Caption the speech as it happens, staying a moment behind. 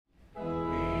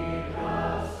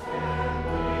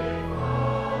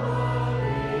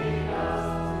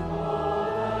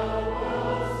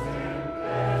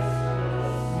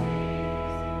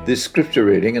This scripture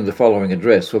reading and the following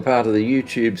address were part of the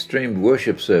YouTube streamed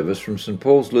worship service from St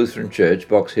Paul's Lutheran Church,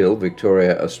 Box Hill,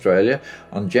 Victoria, Australia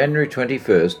on January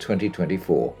 21st,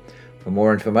 2024. For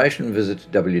more information, visit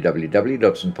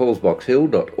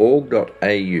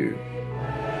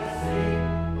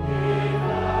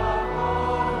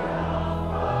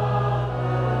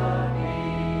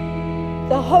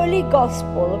The Holy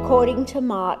Gospel according to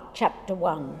Mark chapter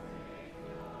 1.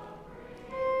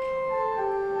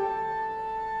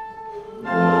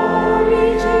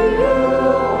 Glory to you,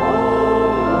 Lord.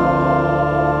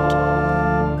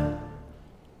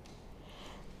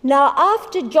 Now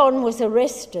after John was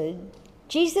arrested,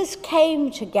 Jesus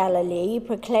came to Galilee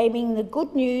proclaiming the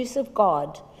good news of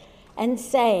God and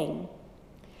saying,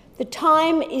 "The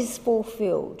time is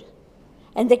fulfilled,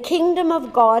 and the kingdom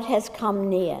of God has come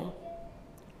near.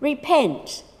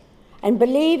 Repent and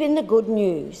believe in the good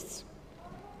news."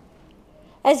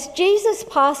 As Jesus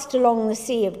passed along the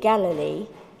Sea of Galilee,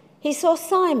 he saw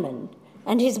Simon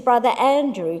and his brother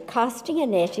Andrew casting a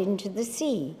net into the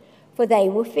sea, for they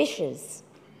were fishers.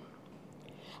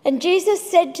 And Jesus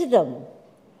said to them,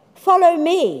 "Follow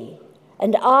me,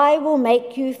 and I will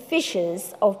make you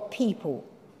fishers of people."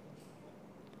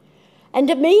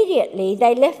 And immediately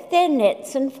they left their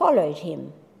nets and followed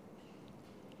him.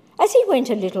 As he went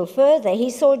a little further,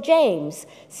 he saw James,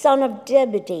 son of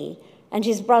Zebedee, and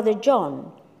his brother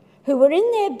John, who were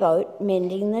in their boat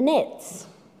mending the nets.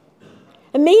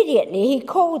 Immediately he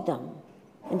called them,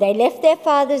 and they left their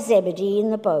father Zebedee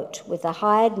in the boat with the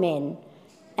hired men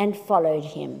and followed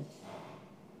him.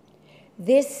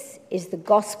 This is the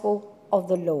gospel of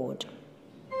the Lord.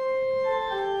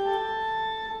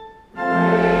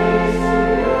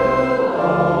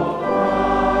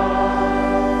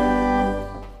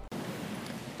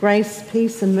 Grace,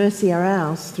 peace and mercy are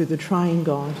ours through the triune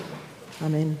God.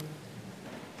 Amen.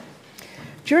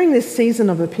 During this season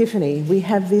of Epiphany, we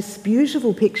have this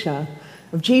beautiful picture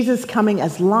of Jesus coming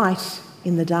as light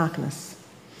in the darkness.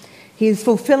 He is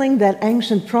fulfilling that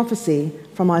ancient prophecy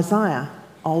from Isaiah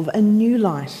of a new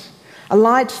light, a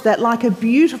light that, like a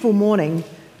beautiful morning,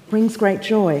 brings great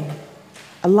joy,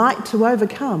 a light to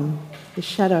overcome the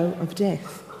shadow of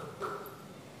death.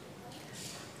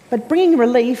 But bringing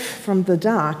relief from the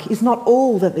dark is not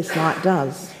all that this light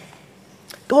does.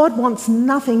 God wants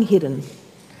nothing hidden,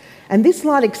 and this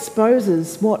light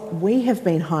exposes what we have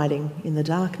been hiding in the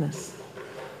darkness.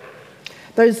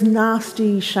 Those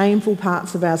nasty, shameful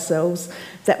parts of ourselves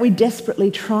that we desperately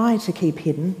try to keep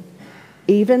hidden,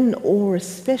 even or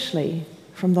especially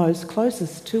from those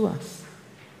closest to us.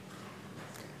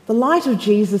 The light of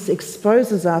Jesus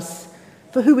exposes us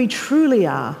for who we truly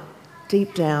are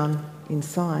deep down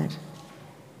inside.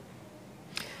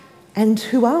 And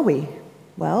who are we?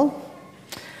 Well,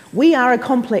 we are a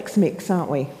complex mix,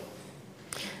 aren't we?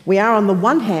 We are, on the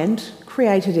one hand,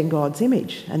 created in God's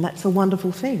image, and that's a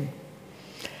wonderful thing.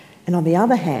 And on the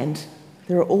other hand,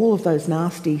 there are all of those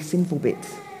nasty, sinful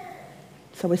bits.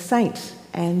 So we're saint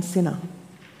and sinner.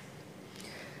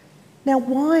 Now,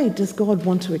 why does God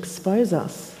want to expose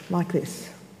us like this?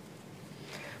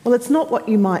 Well, it's not what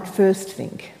you might first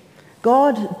think.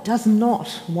 God does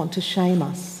not want to shame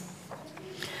us.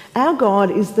 Our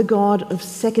God is the God of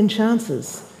second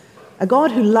chances, a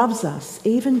God who loves us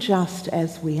even just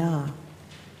as we are.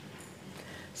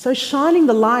 So shining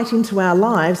the light into our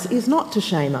lives is not to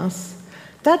shame us.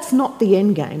 That's not the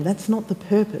end game. That's not the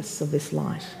purpose of this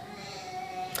light.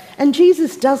 And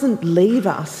Jesus doesn't leave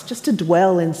us just to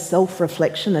dwell in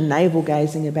self-reflection and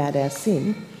navel-gazing about our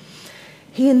sin.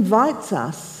 He invites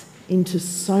us into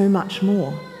so much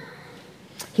more.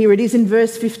 Here it is in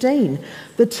verse 15.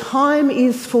 The time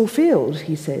is fulfilled,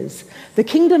 he says. The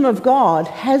kingdom of God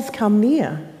has come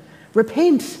near.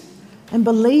 Repent and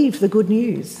believe the good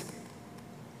news.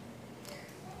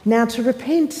 Now, to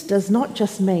repent does not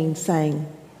just mean saying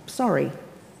sorry.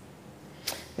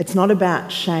 It's not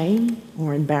about shame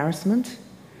or embarrassment.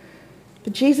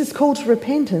 But Jesus' call to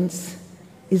repentance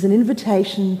is an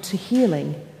invitation to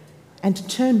healing and to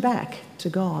turn back to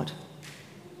God.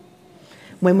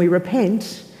 When we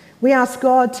repent, we ask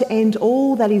God to end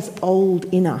all that is old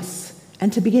in us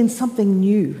and to begin something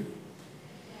new.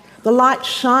 The light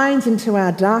shines into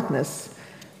our darkness,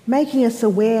 making us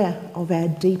aware of our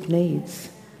deep needs,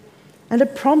 and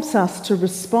it prompts us to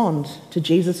respond to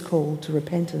Jesus' call to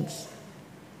repentance.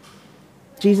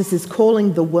 Jesus is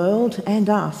calling the world and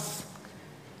us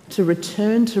to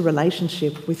return to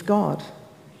relationship with God.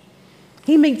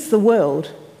 He meets the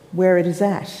world where it is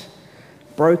at,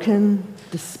 broken,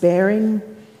 despairing,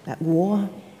 at war,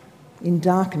 in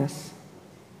darkness.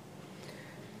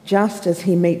 Just as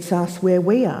he meets us where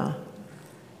we are,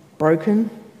 broken,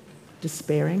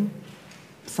 despairing,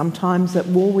 sometimes at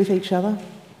war with each other,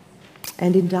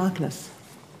 and in darkness.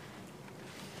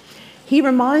 He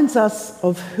reminds us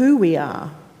of who we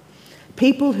are,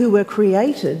 people who were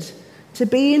created to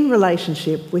be in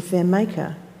relationship with their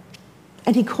Maker.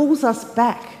 And he calls us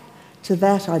back to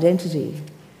that identity.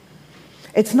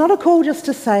 It's not a call just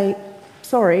to say,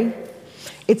 sorry.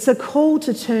 It's a call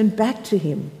to turn back to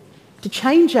him, to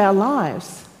change our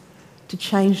lives, to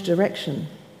change direction.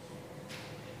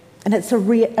 And it's a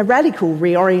radical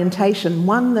reorientation,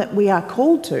 one that we are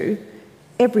called to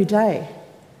every day,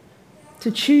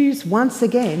 to choose once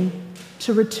again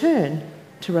to return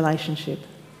to relationship.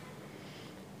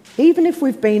 Even if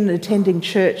we've been attending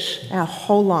church our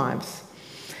whole lives,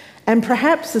 and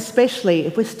perhaps especially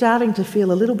if we're starting to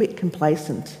feel a little bit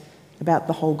complacent about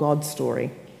the whole God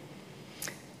story,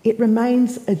 it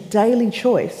remains a daily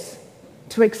choice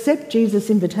to accept Jesus'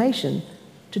 invitation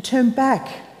to turn back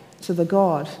to the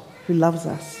God who loves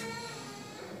us.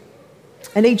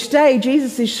 And each day,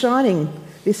 Jesus is shining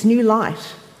this new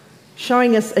light,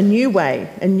 showing us a new way,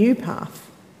 a new path.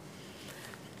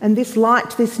 And this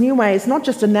light, this new way, is not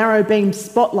just a narrow beam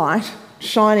spotlight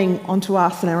shining onto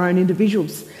us and our own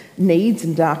individuals' needs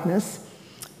and darkness,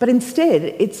 but instead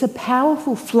it's a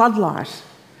powerful floodlight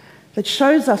that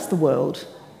shows us the world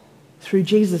through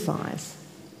Jesus' eyes.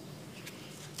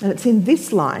 And it's in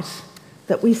this light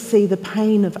that we see the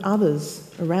pain of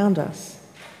others around us.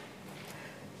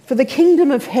 For the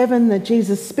kingdom of heaven that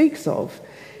Jesus speaks of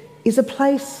is a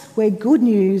place where good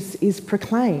news is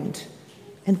proclaimed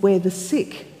and where the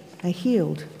sick are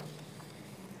healed.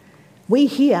 We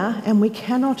hear and we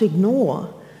cannot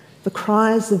ignore the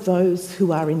cries of those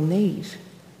who are in need.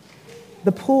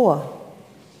 The poor,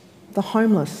 the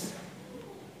homeless,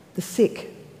 the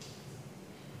sick,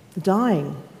 the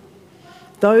dying,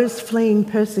 those fleeing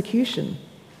persecution,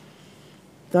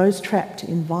 those trapped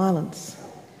in violence.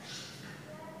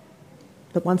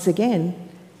 But once again,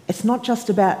 it's not just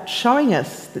about showing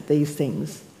us that these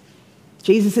things.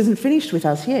 Jesus isn't finished with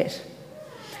us yet.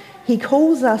 He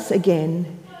calls us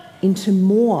again into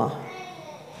more.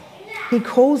 He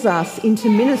calls us into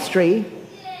ministry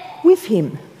with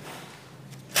him.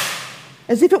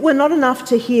 As if it were not enough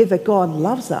to hear that God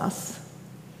loves us,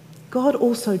 God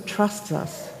also trusts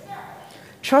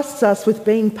us with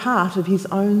being part of his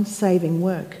own saving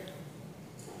work.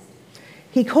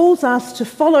 He calls us to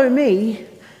follow me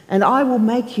and I will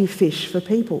make you fish for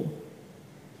people.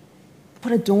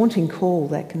 What a daunting call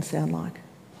that can sound like.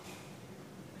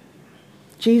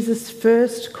 Jesus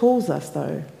first calls us,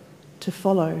 though, to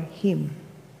follow him.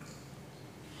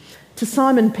 To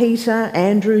Simon Peter,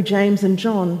 Andrew, James and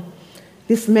John,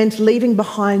 this meant leaving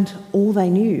behind all they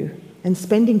knew and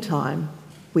spending time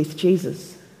with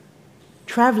Jesus,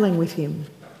 travelling with him,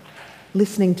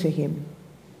 listening to him.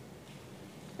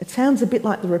 It sounds a bit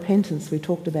like the repentance we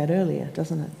talked about earlier,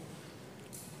 doesn't it?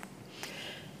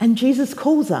 And Jesus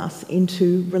calls us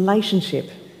into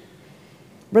relationship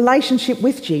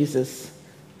with Jesus,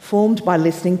 formed by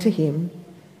listening to him,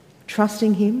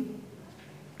 trusting him,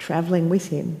 travelling with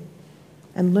him,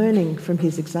 and learning from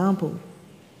his example.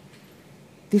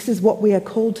 This is what we are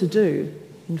called to do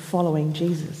in following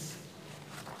Jesus.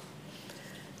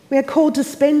 We are called to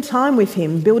spend time with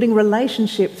him, building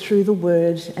relationship through the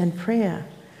word and prayer,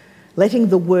 letting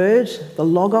the word, the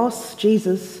Logos,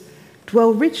 Jesus,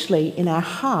 dwell richly in our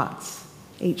hearts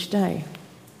each day.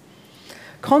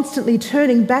 Constantly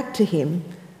turning back to him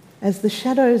as the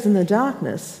shadows and the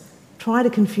darkness try to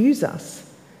confuse us,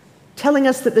 telling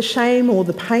us that the shame or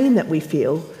the pain that we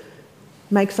feel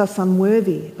makes us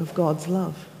unworthy of God's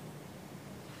love.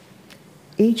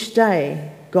 Each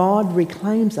day, God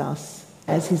reclaims us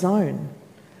as his own,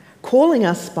 calling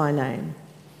us by name,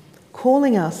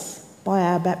 calling us by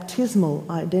our baptismal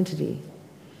identity.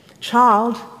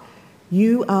 Child,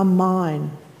 you are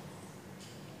mine.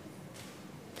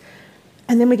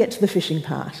 And then we get to the fishing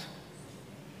part.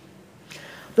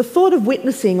 The thought of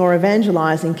witnessing or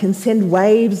evangelising can send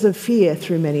waves of fear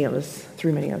through many of us.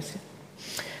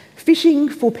 Fishing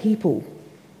for people.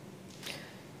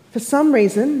 For some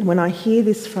reason, when I hear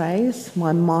this phrase,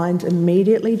 my mind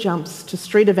immediately jumps to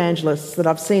street evangelists that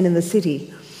I've seen in the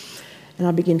city, and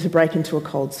I begin to break into a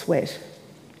cold sweat.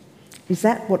 Is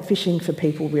that what fishing for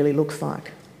people really looks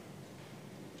like?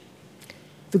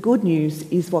 The good news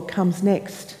is what comes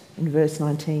next in verse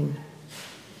 19.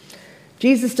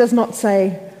 Jesus does not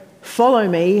say, follow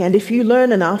me, and if you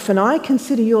learn enough and I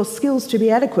consider your skills to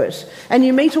be adequate and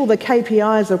you meet all the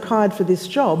KPIs required for this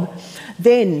job,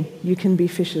 then you can be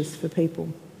fishers for people.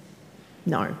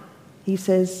 No, he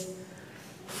says,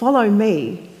 follow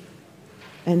me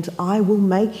and I will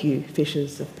make you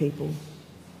fishers of people.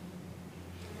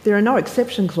 There are no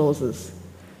exception clauses.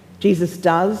 Jesus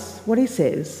does what he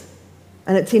says,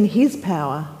 and it's in his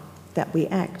power that we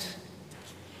act.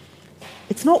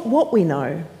 It's not what we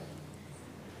know,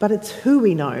 but it's who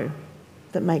we know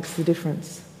that makes the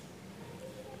difference.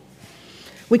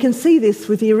 We can see this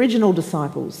with the original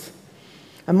disciples,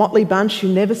 a motley bunch who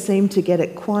never seemed to get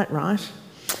it quite right,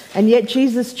 and yet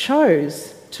Jesus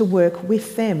chose to work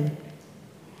with them.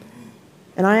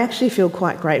 And I actually feel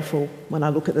quite grateful when I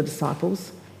look at the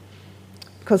disciples,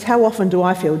 because how often do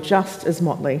I feel just as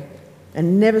motley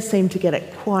and never seem to get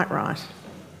it quite right?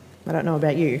 I don't know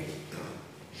about you.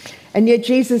 And yet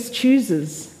Jesus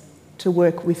chooses to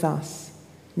work with us,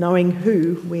 knowing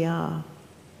who we are.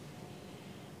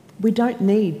 We don't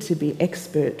need to be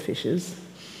expert fishers,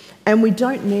 and we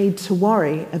don't need to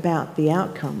worry about the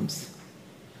outcomes.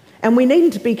 And we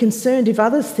needn't to be concerned if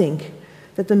others think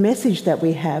that the message that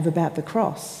we have about the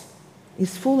cross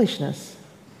is foolishness.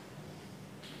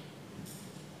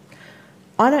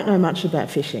 I don't know much about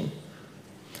fishing,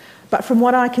 but from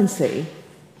what I can see,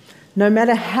 no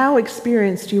matter how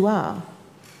experienced you are,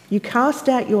 you cast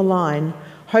out your line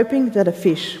hoping that a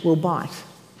fish will bite.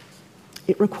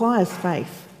 It requires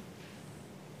faith.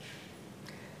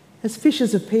 As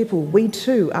fishers of people, we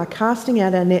too are casting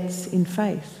out our nets in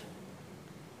faith.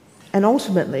 And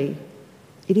ultimately,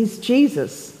 it is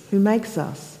Jesus who makes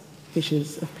us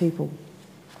fishers of people.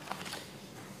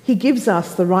 He gives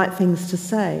us the right things to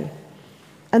say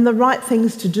and the right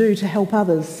things to do to help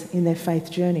others in their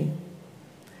faith journey.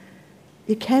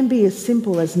 It can be as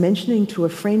simple as mentioning to a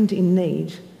friend in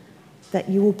need that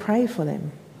you will pray for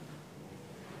them.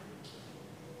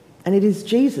 And it is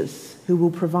Jesus who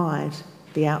will provide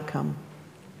the outcome.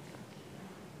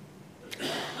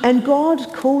 And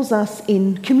God calls us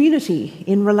in community,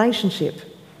 in relationship.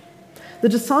 The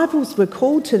disciples were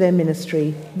called to their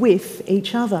ministry with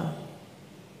each other.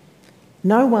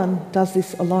 No one does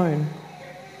this alone.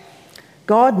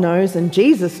 God knows and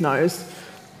Jesus knows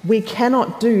we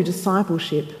cannot do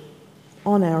discipleship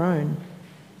on our own.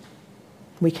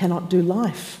 We cannot do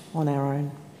life on our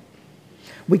own.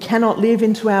 We cannot live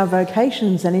into our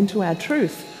vocations and into our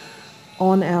truth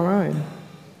on our own.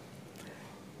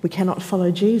 We cannot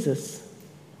follow Jesus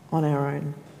on our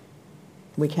own.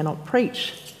 We cannot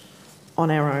preach on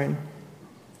our own.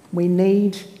 We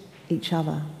need each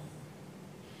other.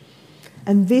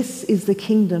 And this is the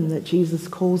kingdom that Jesus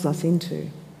calls us into.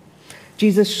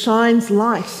 Jesus shines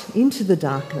light into the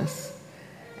darkness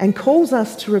and calls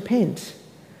us to repent,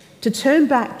 to turn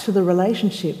back to the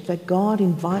relationship that God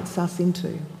invites us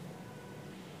into.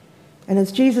 And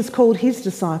as Jesus called his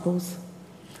disciples,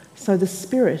 so the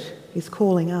Spirit is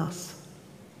calling us.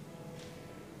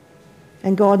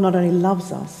 And God not only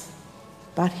loves us,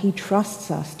 but he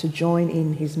trusts us to join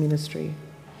in his ministry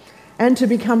and to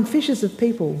become fishers of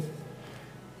people,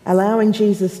 allowing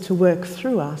Jesus to work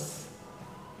through us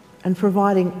and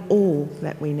providing all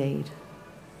that we need.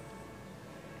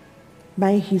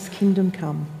 May his kingdom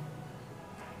come.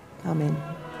 Amen.